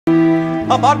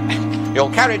Hop on. Your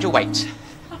carriage awaits.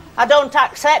 I don't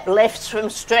accept lifts from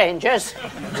strangers.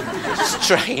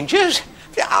 Strangers?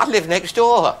 I live next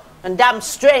door. And damn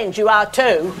strange you are too.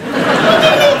 What do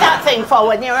you need that thing for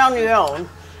when you're on your own?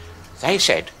 They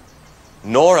said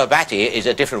Nora Batty is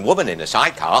a different woman in the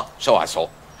sidecar, so I thought,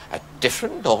 a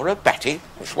different Nora Batty?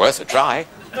 It's worth a try.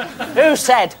 Who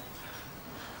said?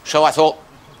 So I thought,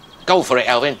 go for it,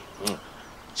 Elvin.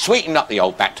 Sweeten up the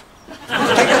old bat.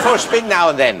 Take her for a spin now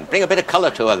and then. Bring a bit of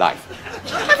colour to her life.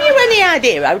 Have you any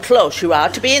idea how close you are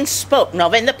to being spoken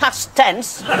of in the past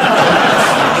tense?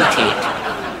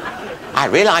 I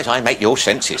realise I make your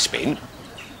senses spin.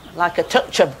 Like a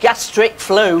touch of gastric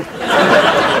flu.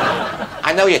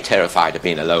 I know you're terrified of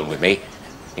being alone with me,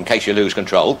 in case you lose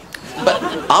control, but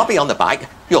I'll be on the bike,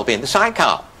 you'll be in the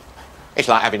sidecar. It's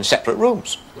like having separate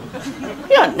rooms.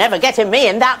 You're never getting me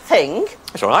in that thing.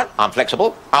 It's all right, I'm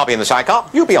flexible. I'll be in the sidecar,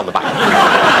 you'll be on the bike.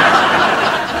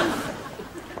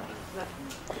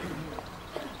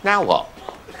 Now what?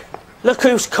 Look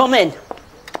who's coming.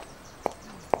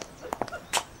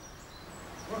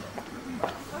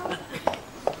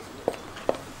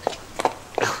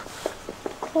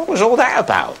 What was all that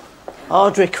about?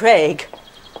 Audrey Craig.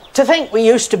 To think we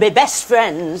used to be best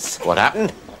friends. What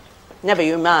happened? Never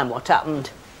you mind what happened.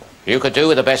 You could do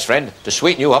with a best friend to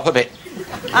sweeten you up a bit.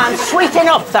 I'm sweeting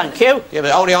up, thank you. Yeah,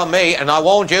 but only on me, and I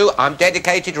warned you, I'm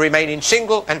dedicated to remaining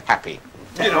single and happy.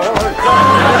 You know.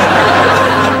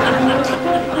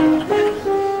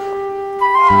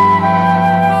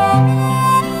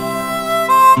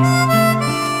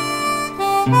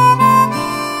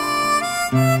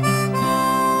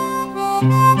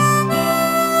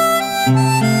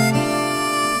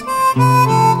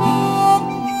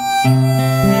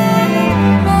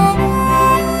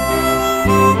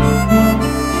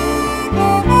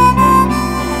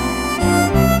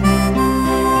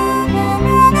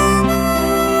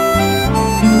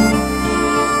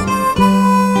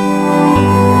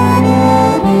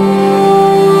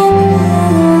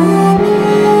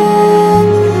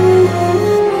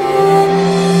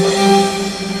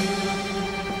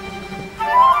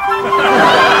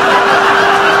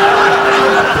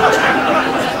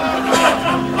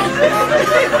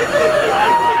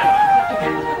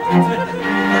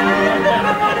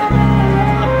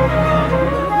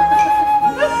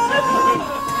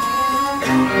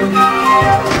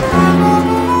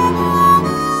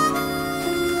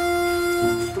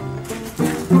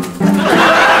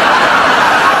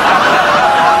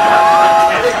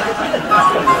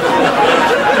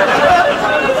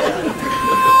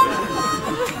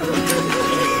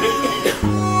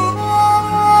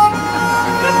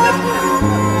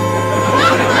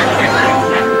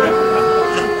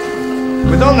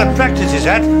 With all the practice he's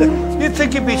had, you'd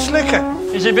think he'd be slicker.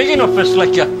 Is he big enough for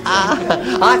slicker?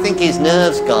 I think his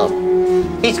nerve's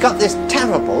gone. He's got this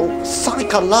terrible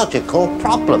psychological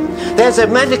problem. There's a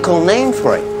medical name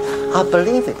for it. I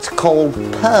believe it's called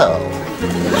Pearl.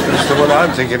 That's the one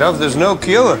I'm thinking of. There's no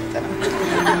cure.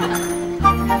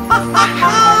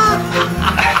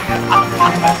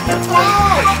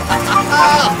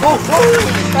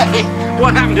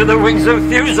 What happened to the wings and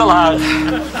fuselage?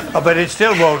 I bet it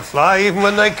still won't fly even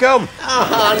when they come.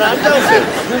 Oh,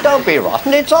 no, don't be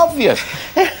rotten. It's obvious.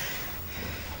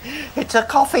 It's a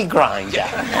coffee grinder.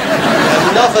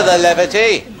 Enough of the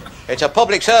levity. It's a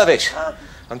public service.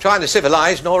 I'm trying to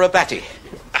civilise Nora Batty.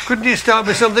 Couldn't you start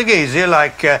with something easier,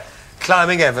 like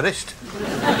climbing Everest? You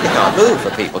can't move for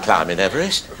people climbing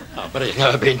Everest. Oh, but it's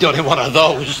never been done in one of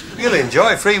those. You'll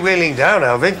enjoy freewheeling down,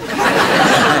 Alvin.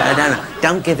 No.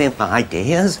 Don't give him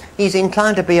ideas. He's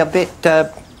inclined to be a bit,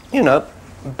 you know,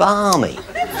 balmy.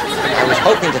 I was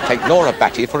hoping to take Nora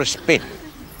Batty for a spin.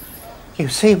 You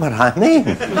see what I mean?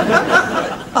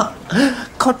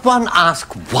 Could one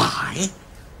ask why?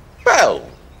 Well,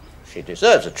 she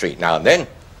deserves a treat now and then.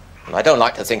 And I don't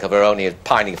like to think of her only as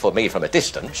pining for me from a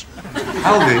distance.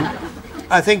 Alvin,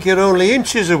 I think you're only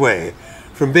inches away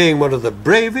from being one of the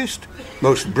bravest,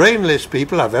 most brainless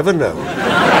people I've ever known.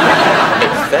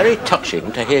 It's very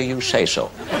touching to hear you say so.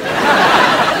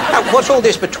 Now, what's all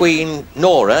this between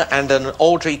Nora and an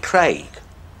Audrey Craig?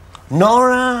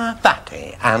 Nora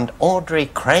Batty and Audrey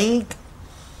Craig?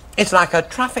 It's like a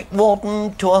traffic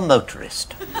warden to a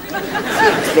motorist.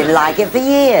 It's been like it for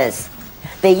years.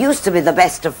 They used to be the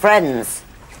best of friends.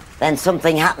 Then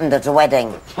something happened at a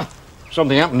wedding.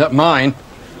 Something happened at mine.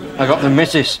 I got the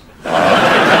missus.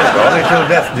 Only till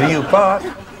death do you part.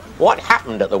 What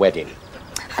happened at the wedding?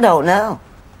 I don't know.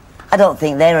 I don't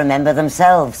think they remember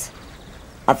themselves.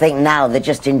 I think now they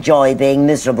just enjoy being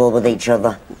miserable with each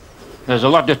other. There's a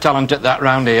lot of talent at that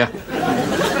round here.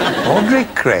 Audrey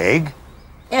Craig?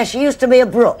 Yeah, she used to be a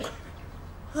brook.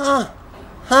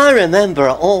 I remember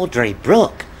Audrey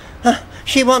Brooke.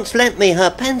 She once lent me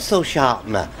her pencil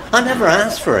sharpener. I never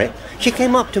asked for it. She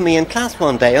came up to me in class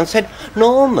one day and said,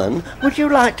 "Norman, would you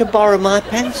like to borrow my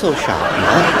pencil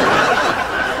sharpener?"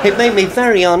 It made me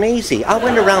very uneasy. I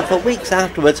went around for weeks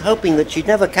afterwards hoping that she'd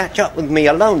never catch up with me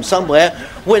alone somewhere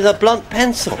with a blunt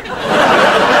pencil.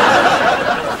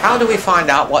 How do we find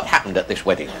out what happened at this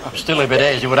wedding? I'm still a bit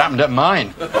hazy what happened at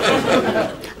mine.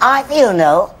 I feel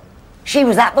no. She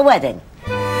was at the wedding.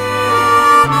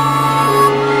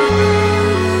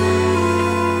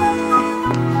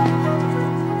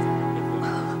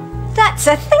 That's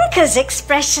a thinker's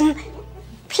expression.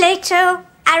 Plato,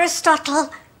 Aristotle,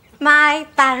 my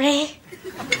Barry.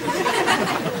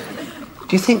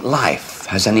 Do you think life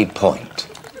has any point?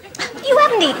 You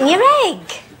haven't eaten your egg.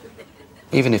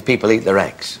 Even if people eat their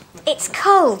eggs? It's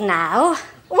cold now.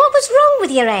 What was wrong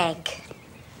with your egg?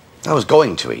 I was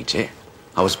going to eat it.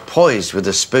 I was poised with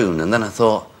a spoon, and then I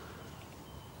thought,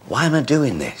 why am I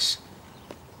doing this?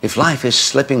 If life is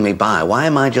slipping me by, why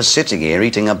am I just sitting here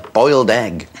eating a boiled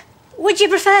egg? Would you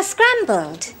prefer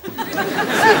scrambled?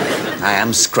 I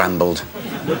am scrambled.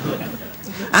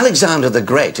 Alexander the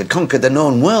Great had conquered the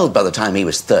known world by the time he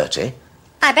was 30.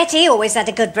 I bet he always had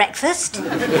a good breakfast.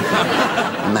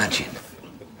 Imagine.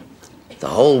 The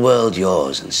whole world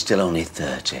yours and still only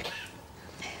 30.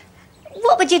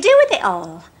 What would you do with it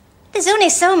all? There's only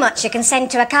so much you can send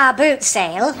to a car boot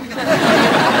sale.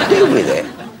 Do with it?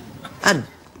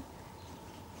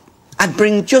 I'd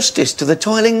bring justice to the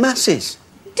toiling masses.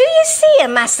 Do you see a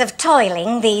mass of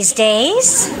toiling these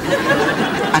days?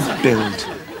 I'd build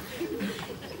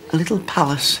a little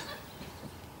palace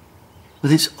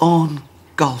with its own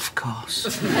golf course.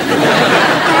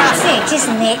 That's it,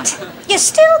 isn't it? You're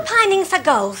still pining for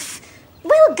golf.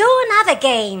 We'll go and have a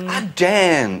game. I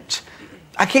daren't.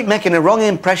 I keep making a wrong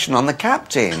impression on the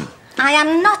captain. I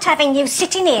am not having you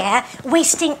sitting here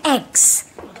wasting eggs.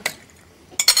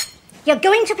 You're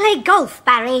going to play golf,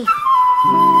 Barry.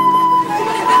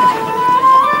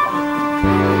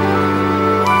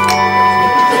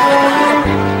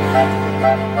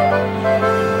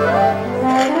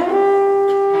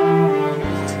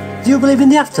 Do you believe in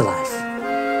the afterlife?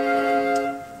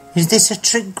 Is this a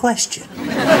trick question?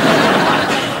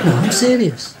 No, I'm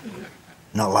serious.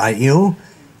 Not like you,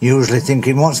 usually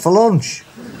thinking what's for lunch.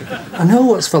 I know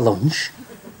what's for lunch.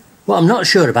 What I'm not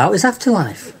sure about is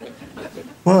afterlife.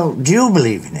 Well, do you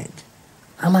believe in it?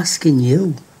 I'm asking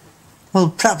you. Well,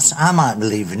 perhaps I might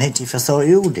believe in it if I thought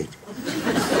you did.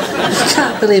 You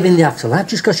can't believe in the afterlife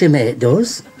just because your mate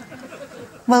does.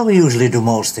 Well, we usually do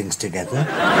most things together.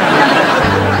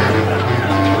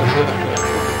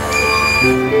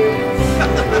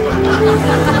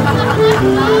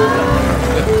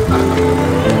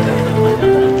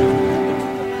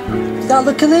 Does that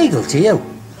look illegal to you?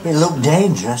 It looked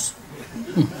dangerous.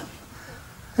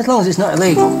 As long as it's not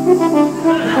illegal.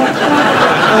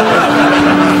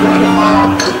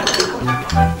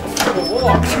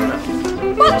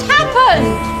 What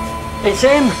happened? It's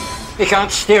him. He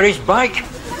can't steer his bike.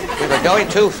 We were going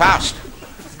too fast.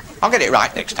 I'll get it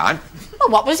right next time. Well,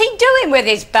 what was he doing with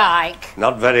his bike?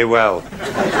 Not very well.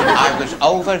 I was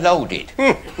overloaded.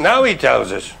 Now he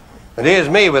tells us. And here's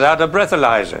me without a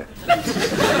breathalyzer.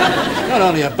 Not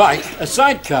only a bike, a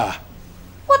sidecar.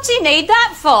 What's he need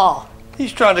that for?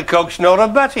 He's trying to coax Nora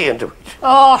Batty into it.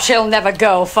 Oh, she'll never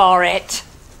go for it.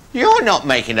 You're not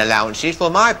making allowances for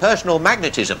my personal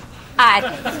magnetism.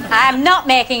 I'm not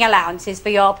making allowances for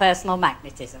your personal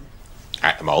magnetism.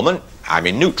 At the moment, I'm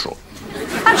in neutral.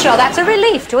 I'm sure that's a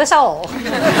relief to us all.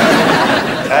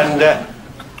 And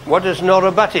what does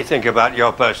Nora Batty think about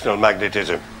your personal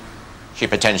magnetism? She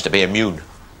pretends to be immune.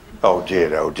 Oh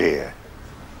dear, oh dear.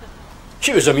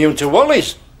 She was immune to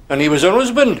Wally's, and he was her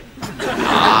husband.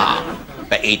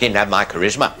 But he didn't have my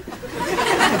charisma.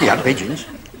 He had pigeons.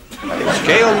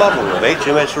 Scale model of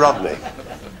HMS Rodney.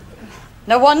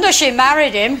 No wonder she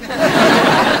married him. What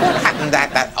happened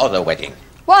at that other wedding?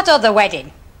 What other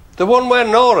wedding? The one where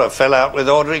Nora fell out with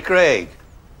Audrey Craig.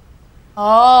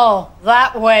 Oh,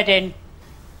 that wedding.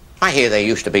 I hear they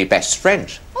used to be best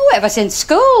friends. Oh, ever since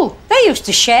school. They used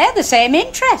to share the same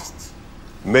interests.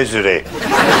 Misery.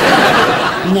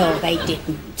 No, they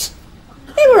didn't.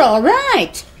 They were all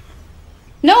right.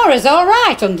 Nora's all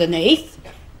right underneath.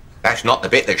 That's not the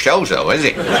bit that shows, though, is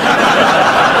it?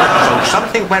 So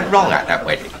something went wrong at that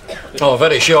wedding. Oh,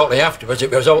 very shortly afterwards, it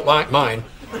was out like mine.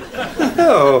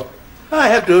 No, I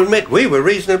have to admit we were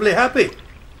reasonably happy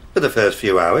for the first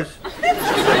few hours.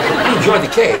 You enjoyed the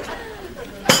cake?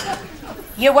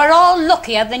 You were all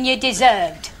luckier than you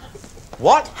deserved.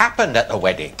 What happened at the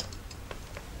wedding?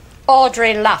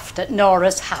 Audrey laughed at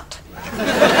Nora's hat.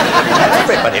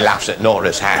 Everybody laughs at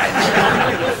Nora's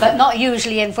hands. But not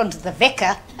usually in front of the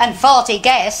vicar and 40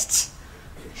 guests.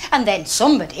 And then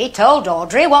somebody told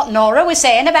Audrey what Nora was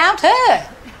saying about her.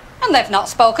 And they've not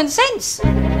spoken since.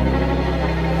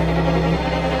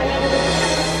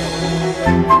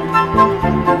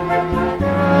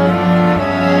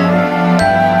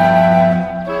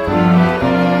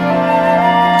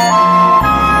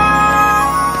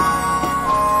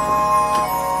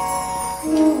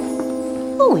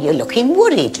 Oh, you're looking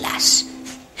worried, lass.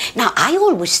 Now, I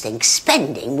always think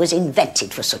spending was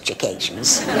invented for such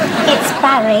occasions. It's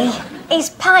Barry. He's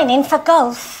pining for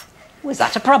golf. Was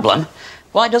that a problem?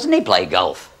 Why doesn't he play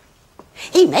golf?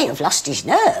 He may have lost his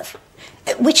nerve,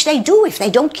 which they do if they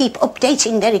don't keep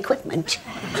updating their equipment.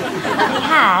 He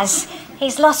has.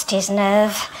 He's lost his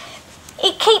nerve.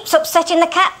 He keeps upsetting the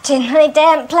captain and he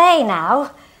daren't play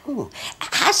now. Oh.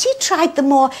 Has he tried the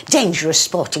more dangerous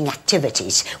sporting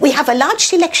activities? We have a large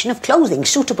selection of clothing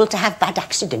suitable to have bad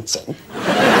accidents in.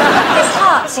 His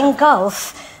heart's in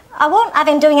golf. I won't have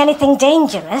him doing anything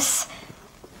dangerous.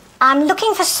 I'm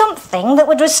looking for something that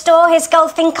would restore his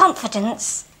golfing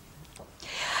confidence.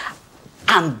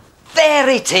 And there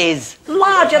it is!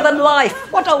 Larger than life!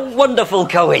 What a wonderful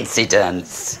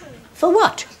coincidence! For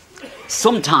what?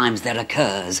 Sometimes there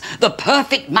occurs the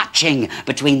perfect matching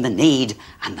between the need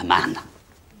and the man.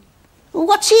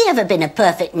 What's he ever been a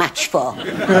perfect match for?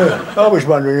 I was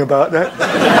wondering about that.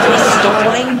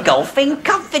 Restoring golfing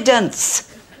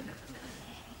confidence.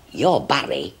 Your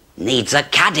Barry needs a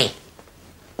caddy.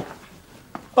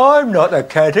 I'm not a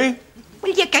caddy.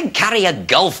 Well, you can carry a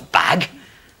golf bag.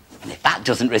 And if that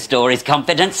doesn't restore his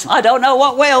confidence, I don't know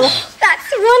what will.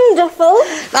 That's wonderful.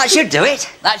 That should do it.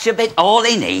 That should be all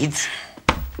he needs.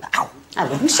 Ow, I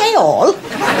wouldn't say all.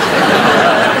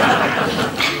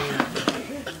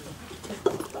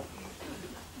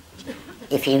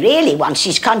 If he really wants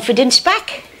his confidence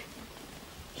back,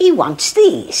 he wants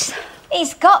these.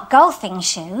 He's got golfing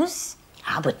shoes.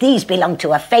 Ah, but these belong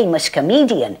to a famous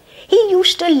comedian. He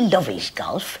used to love his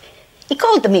golf. He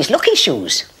called them his lucky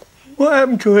shoes. What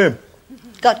happened to him?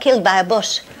 Got killed by a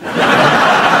bus. What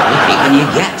can you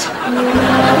get?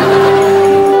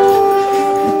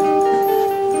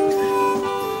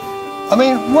 I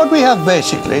mean, what we have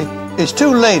basically is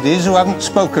two ladies who haven't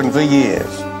spoken for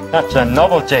years. That's a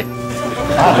novelty.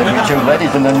 I've lived with two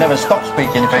ladies and they've never stopped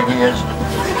speaking for years.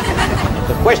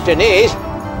 The question is,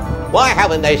 why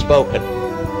haven't they spoken?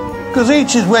 Because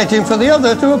each is waiting for the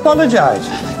other to apologise.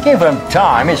 Give them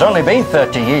time, it's only been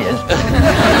 30 years.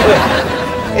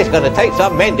 It's going to take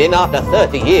some mending after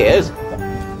 30 years.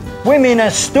 Women are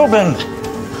stubborn.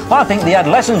 I think they had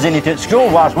lessons in it at school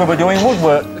whilst we were doing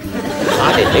woodwork.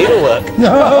 I didn't need to work.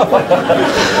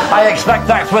 I expect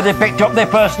that's where they picked up their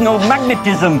personal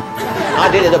magnetism. I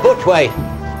did it the butch way,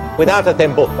 without a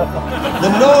thimble. The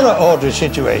Nora-Audrey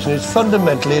situation is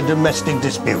fundamentally a domestic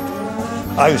dispute.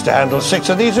 I used to handle 6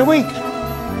 of these a week.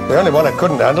 The only one I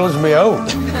couldn't handle was my own.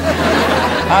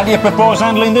 How do you propose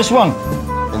handling this one?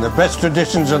 In the best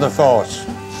traditions of the Force,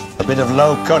 a bit of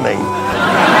low cunning.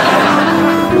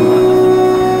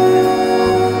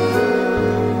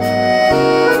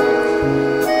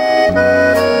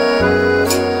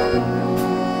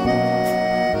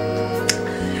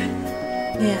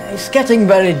 Yeah, it's getting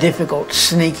very difficult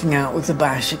sneaking out with the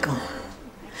bicycle.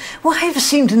 Wives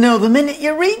seem to know the minute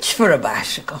you reach for a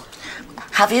bicycle.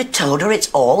 Have you told her it's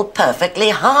all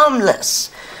perfectly harmless?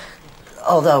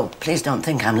 Although, please don't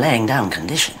think I'm laying down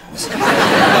conditions.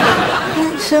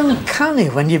 It's uncanny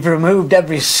when you've removed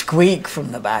every squeak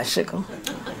from the bicycle.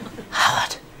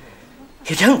 Howard,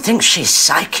 you don't think she's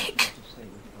psychic?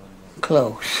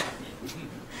 Close.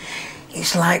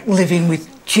 It's like living with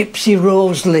Gypsy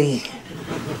Rose Lee.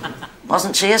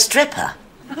 Wasn't she a stripper?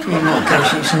 In that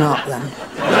case, it's not then.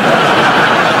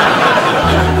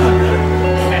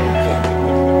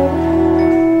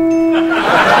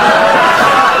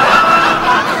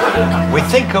 We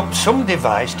think up some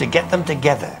device to get them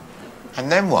together.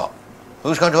 And then what?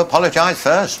 Who's going to apologise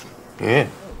first? Yeah.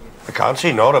 I can't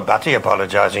see Nora Batty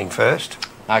apologising first.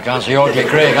 I can't see Audrey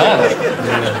Craig either.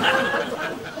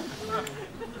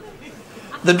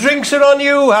 The drinks are on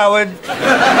you, Howard.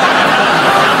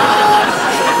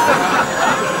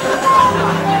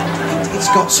 It's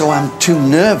got so I'm too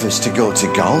nervous to go to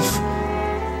golf.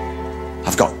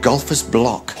 I've got golfer's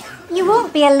block. You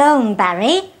won't be alone,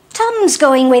 Barry. Tom's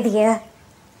going with you.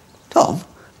 Tom?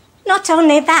 Not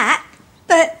only that,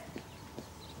 but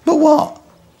But what?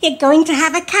 you're going to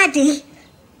have a caddy.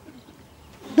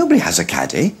 Nobody has a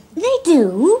caddy. They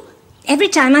do. Every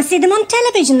time I see them on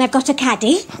television, they've got a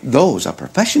caddy. Those are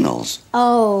professionals.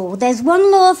 Oh, there's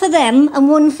one law for them and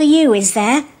one for you, is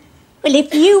there? Well,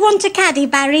 if you want a caddy,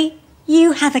 Barry,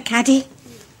 you have a caddy.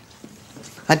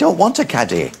 I don't want a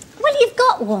caddy. Well, you've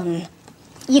got one.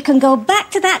 You can go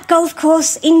back to that golf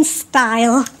course in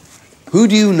style. Who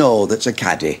do you know that's a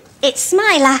caddy? It's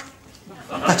Smiler.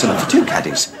 That's enough for 2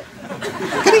 caddies.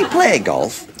 Can he play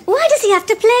golf? Why does he have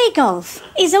to play golf?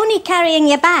 He's only carrying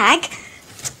your bag.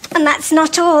 And that's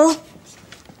not all.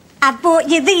 I've bought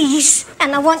you these,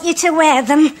 and I want you to wear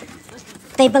them.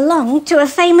 They belong to a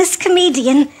famous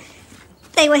comedian.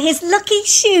 They were his lucky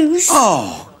shoes.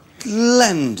 Oh,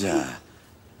 Glenda.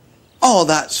 Oh,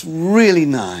 that's really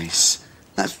nice.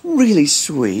 That's really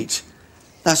sweet.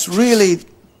 That's really...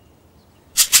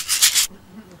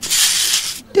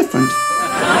 different.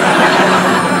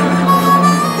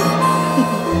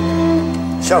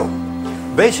 So,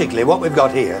 basically what we've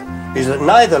got here is that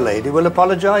neither lady will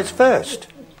apologise first.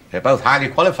 They're both highly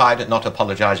qualified at not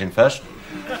apologising first.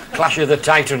 Clash of the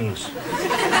Titans.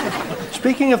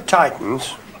 Speaking of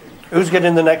Titans, who's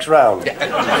getting the next round?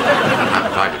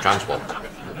 I'm trying to transport.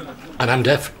 And I'm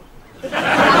deaf.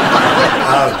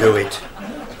 I'll do it.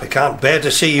 I can't bear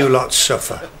to see you lot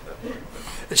suffer.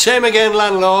 Same again,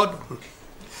 landlord.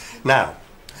 Now,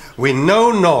 we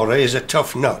know Nora is a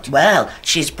tough nut. Well,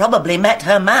 she's probably met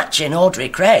her match in Audrey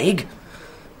Craig.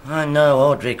 I know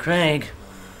Audrey Craig.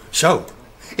 So,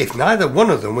 if neither one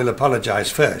of them will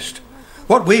apologise first,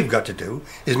 what we've got to do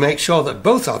is make sure that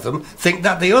both of them think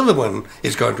that the other one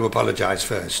is going to apologise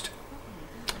first.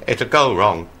 It'll go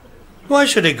wrong. Why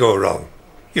should it go wrong?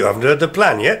 You haven't heard the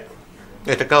plan yet.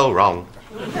 It'll go wrong.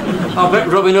 I bet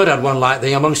Robin Hood had one like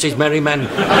thee amongst his merry men.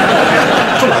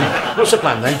 Come on, what's the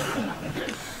plan then?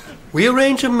 We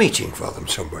arrange a meeting for them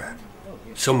somewhere.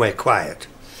 Somewhere quiet.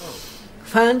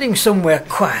 Finding somewhere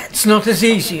quiet's not as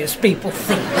easy as people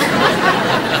think.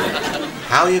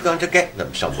 How are you going to get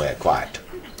them somewhere quiet?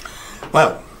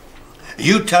 Well,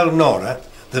 you tell Nora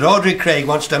that Audrey Craig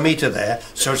wants to meet her there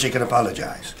so she can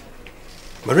apologise.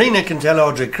 Marina can tell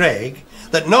Audrey Craig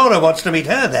that Nora wants to meet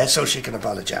her there so she can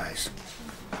apologise.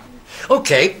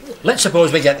 OK, let's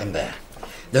suppose we get them there.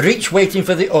 They're each waiting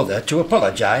for the other to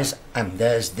apologise, and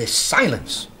there's this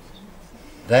silence.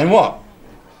 Then what?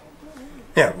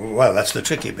 Yeah, well, that's the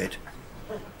tricky bit.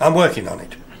 I'm working on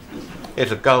it.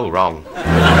 It'll go wrong.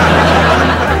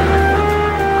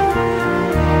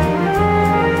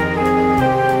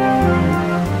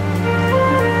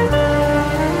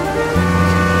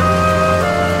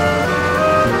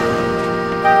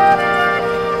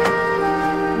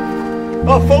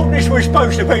 I thought this was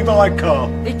supposed to be my car.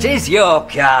 It is your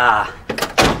car.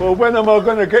 Well, when am I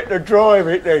going to get to drive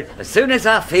it then? As soon as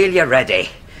I feel you're ready.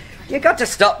 You got to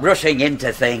stop rushing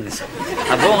into things.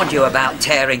 I warned you about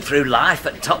tearing through life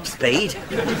at top speed.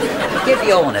 Give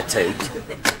your horn a toot.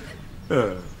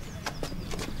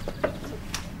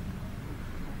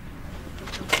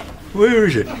 Where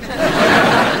is it?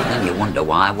 Then you wonder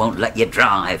why I won't let you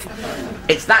drive.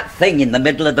 It's that thing in the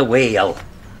middle of the wheel.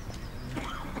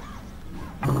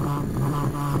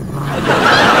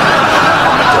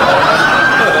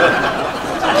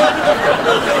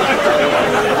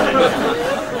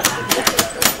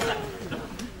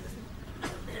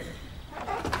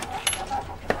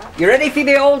 You ready for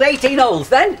the old 18 holes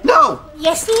then? No!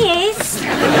 Yes, he is.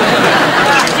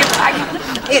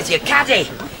 Here's your caddy.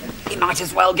 You might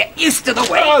as well get used to the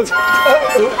weight.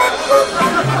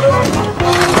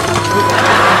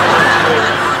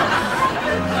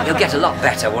 He'll get a lot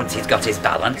better once he's got his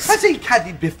balance. Has he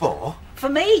caddied before? For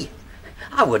me.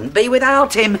 I wouldn't be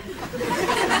without him.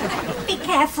 Be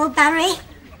careful, Barry.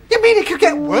 You mean it could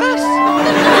get worse?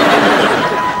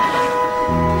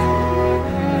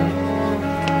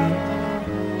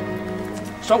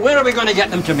 So where are we going to get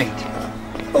them to meet?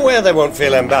 Where they won't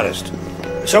feel embarrassed.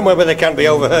 Somewhere where they can't be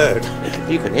overheard.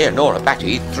 You can hear Nora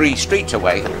Batty 3 streets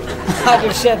away. I'd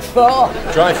have said 4.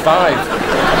 Try 5.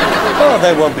 Oh,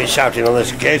 they won't be shouting on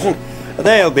this occasion.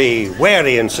 They'll be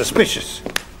wary and suspicious.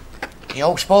 The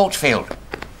old sports field.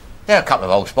 There are a couple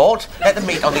of old sports. Let them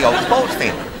meet on the old sports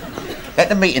field. Let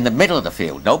them meet in the middle of the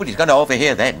field. Nobody's going to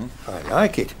overhear then. I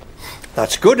like it.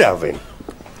 That's good, Alvin.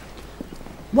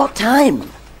 What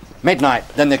time? Midnight,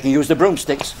 then they can use the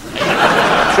broomsticks. 3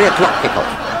 o'clock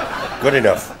pick-up. Good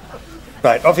enough.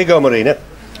 Right, off you go, Marina.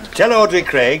 Tell Audrey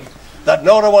Craig that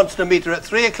Nora wants to meet her at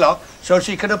 3 o'clock so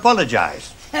she can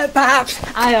apologise. Perhaps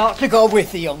I ought to go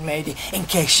with the young lady in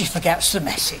case she forgets the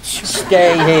message.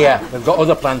 Stay here. We've got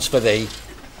other plans for thee.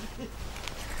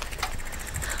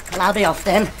 Well, I'll be off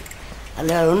then.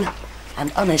 Alone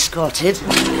and unescorted.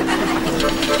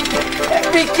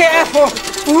 Be careful,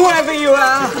 whoever you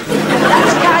are.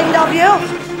 That's kind of you,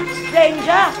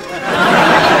 stranger.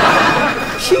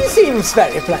 She seems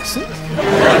very pleasant.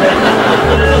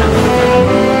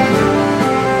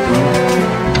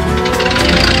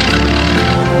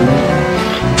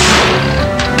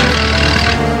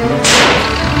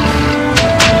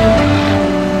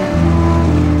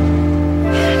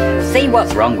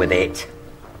 wrong with it?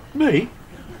 Me?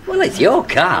 Well, it's your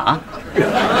car.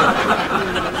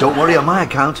 Don't worry on my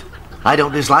account. I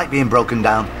don't dislike being broken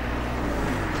down.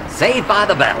 Saved by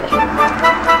the bell.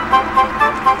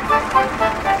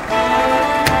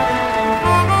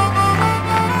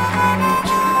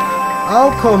 How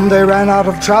come they ran out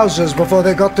of trousers before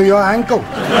they got to your ankle?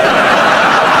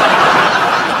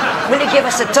 Will you give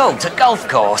us a tow to golf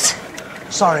course?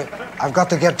 Sorry, I've got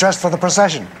to get dressed for the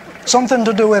procession. Something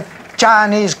to do with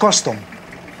Chinese custom.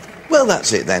 Well,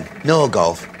 that's it then. No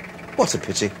golf. What a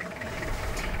pity.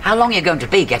 How long are you going to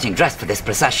be getting dressed for this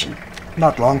procession?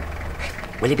 Not long.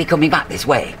 Will you be coming back this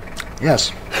way?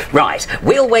 Yes. Right,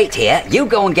 we'll wait here. You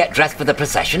go and get dressed for the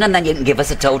procession, and then you can give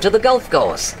us a tow to the golf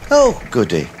course. Oh,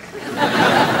 goody.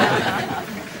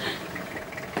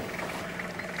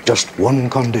 Just one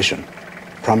condition.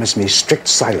 Promise me strict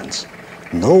silence.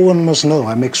 No one must know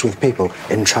I mix with people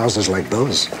in trousers like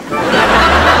those.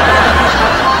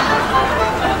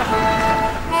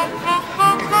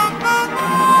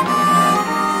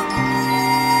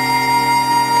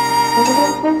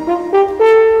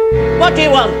 What do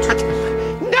you want?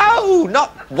 No,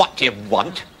 not what do you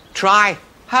want. Try,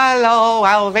 hello,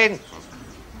 Alvin.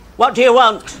 What do you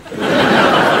want?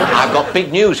 I've got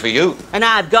big news for you. And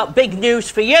I've got big news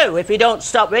for you if you don't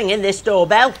stop ringing this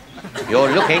doorbell.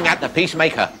 You're looking at the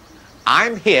peacemaker.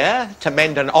 I'm here to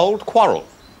mend an old quarrel.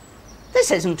 This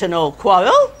isn't an old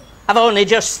quarrel. I've only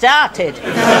just started.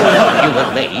 No, not you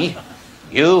and me.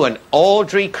 You and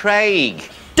Audrey Craig.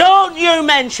 Don't you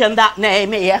mention that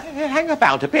name here. Hang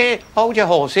about a bit. Hold your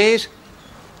horses.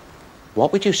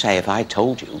 What would you say if I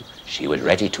told you she was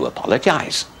ready to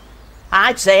apologise?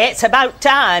 I'd say it's about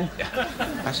time.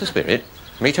 That's the spirit.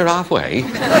 Meet her halfway.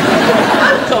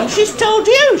 How come she's told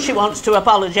you she wants to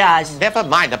apologise? Never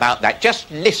mind about that.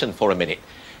 Just listen for a minute.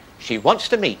 She wants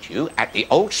to meet you at the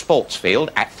old sports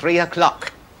field at 3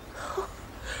 o'clock.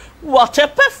 What a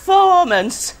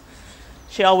performance.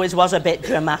 She always was a bit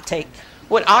dramatic.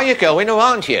 Well, are you going or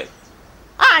aren't you?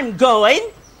 I'm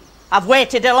going. I've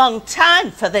waited a long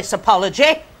time for this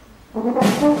apology.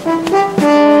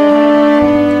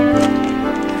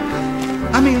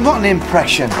 I mean, what an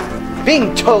impression.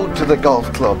 Being towed to the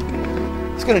golf club.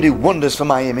 It's going to do wonders for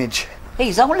my image.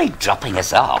 He's only dropping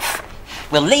us off.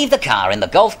 We'll leave the car in the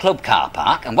golf club car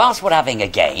park, and whilst we're having a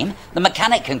game, the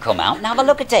mechanic can come out and have a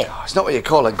look at it. It's not what you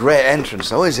call a great entrance,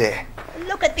 though, is it?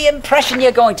 Look at the impression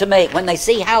you're going to make when they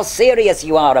see how serious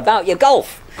you are about your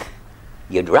golf.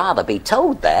 You'd rather be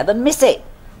towed there than miss it.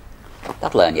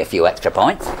 That'll earn you a few extra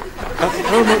points.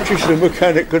 How much is the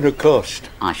mechanic going to cost?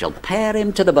 I shall pare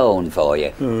him to the bone for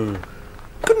you.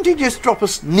 Couldn't he just drop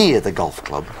us near the golf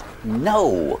club?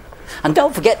 No. And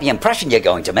don't forget the impression you're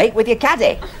going to make with your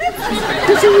caddy.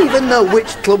 Does he even know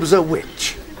which clubs are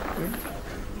which?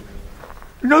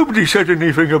 Nobody said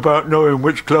anything about knowing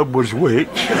which club was which.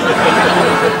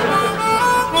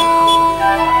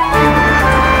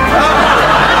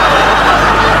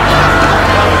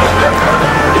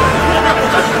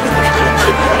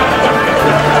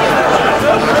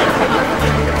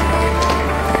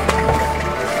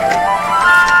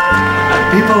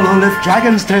 People who lift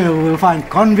Dragon's Tail will find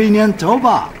convenient tow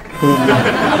bar.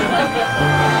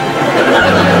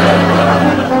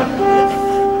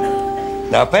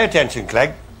 Now pay attention,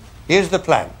 Clegg. Here's the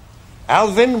plan.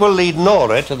 Alvin will lead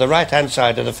Nora to the right-hand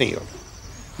side of the field.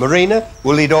 Marina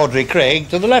will lead Audrey Craig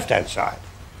to the left-hand side.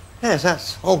 Yes,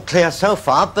 that's all clear so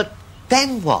far, but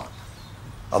then what?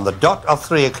 On the dot of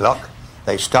 3 o'clock,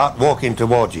 they start walking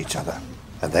towards each other,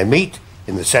 and they meet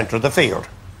in the centre of the field.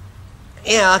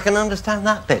 Yeah, I can understand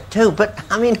that bit too, but,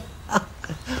 I mean,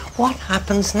 what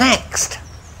happens next?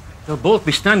 They'll both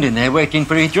be standing there waiting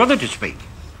for each other to speak.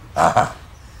 Aha.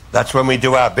 That's when we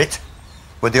do our bit,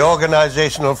 with the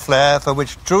organisational flair for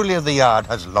which Truly of the Yard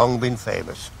has long been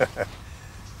famous.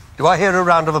 Do I hear a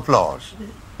round of applause?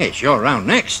 It's your round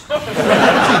next. What's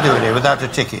he doing here without a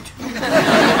ticket?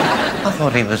 I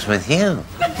thought he was with you.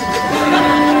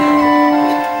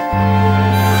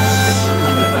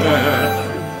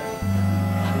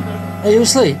 Are you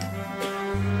asleep?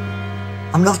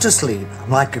 I'm not asleep. I'm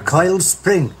like a coiled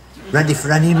spring, ready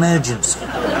for any emergency.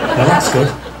 Well, that's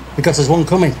good, because there's one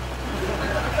coming.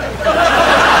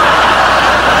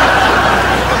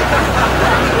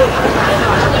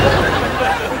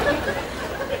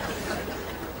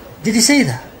 Did you see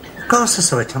that? Of course I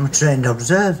saw it. I'm a trained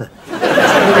observer. What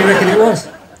do you reckon it was?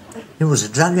 It was a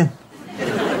dragon.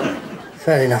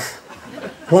 Fair enough.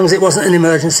 As long as it wasn't an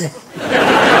emergency.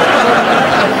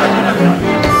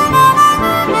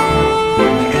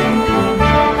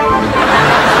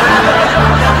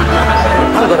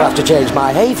 I'm going to have to change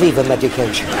my hay fever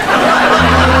medication.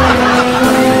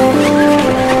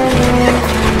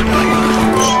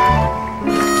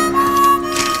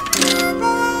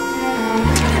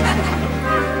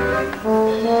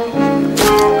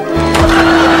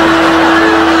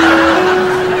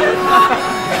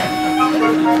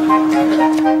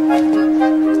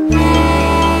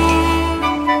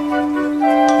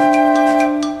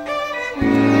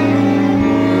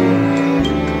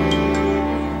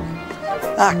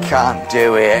 I can't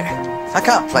do it. I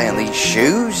can't play in these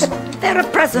shoes. They're a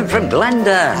present from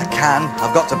Glenda. I can.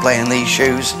 I've got to play in these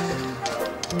shoes.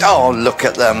 Oh, look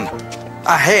at them.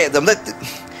 I hate them.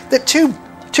 They're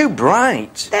too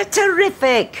bright. They're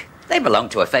terrific. They belong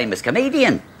to a famous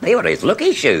comedian. They were his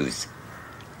lucky shoes.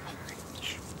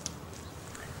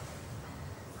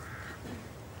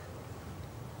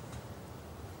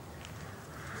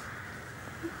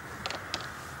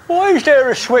 Why is there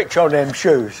a switch on them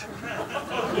shoes?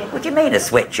 What do you mean, a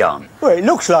switch on? Well, it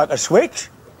looks like a switch.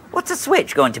 What's a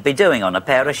switch going to be doing on a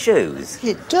pair of shoes?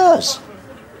 It does.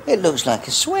 It looks like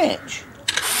a switch.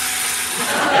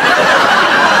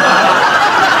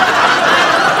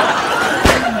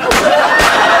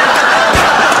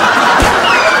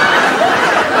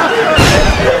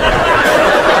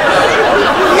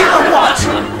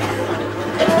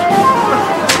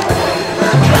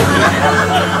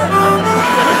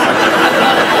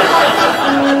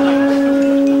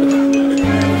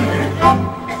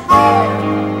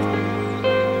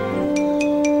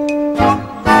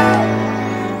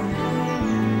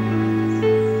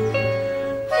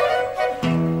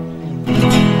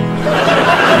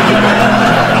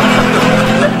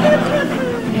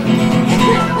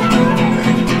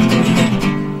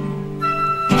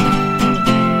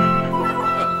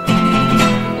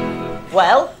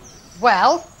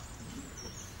 Well?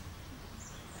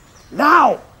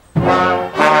 Now!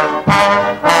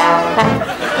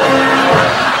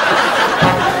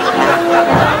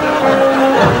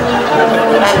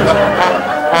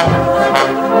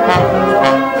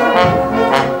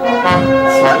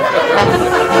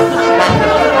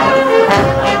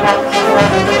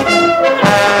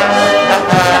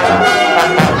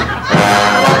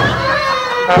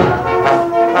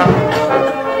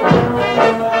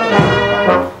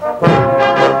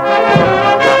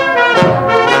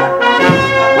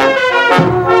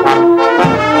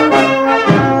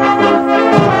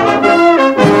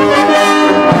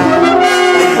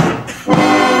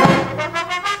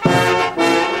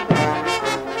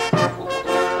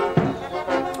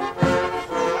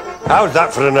 How's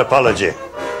that for an apology?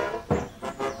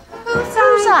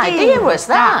 Whose idea was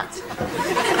that?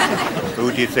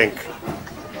 Who do you think?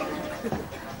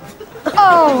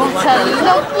 Oh, what a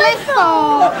lovely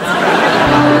thought.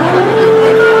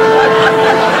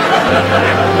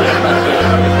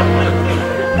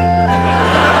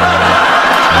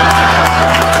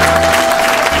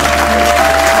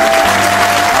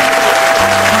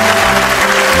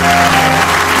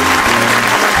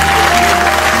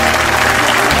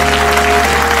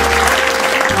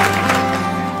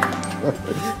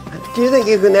 Do you think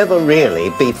you can ever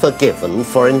really be forgiven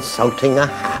for insulting a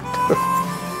hat?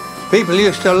 People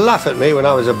used to laugh at me when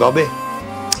I was a bobby.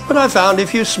 But I found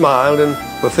if you smiled and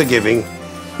were forgiving,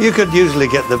 you could usually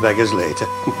get the beggars later.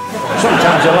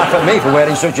 Sometimes you laugh at me for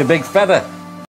wearing such a big feather.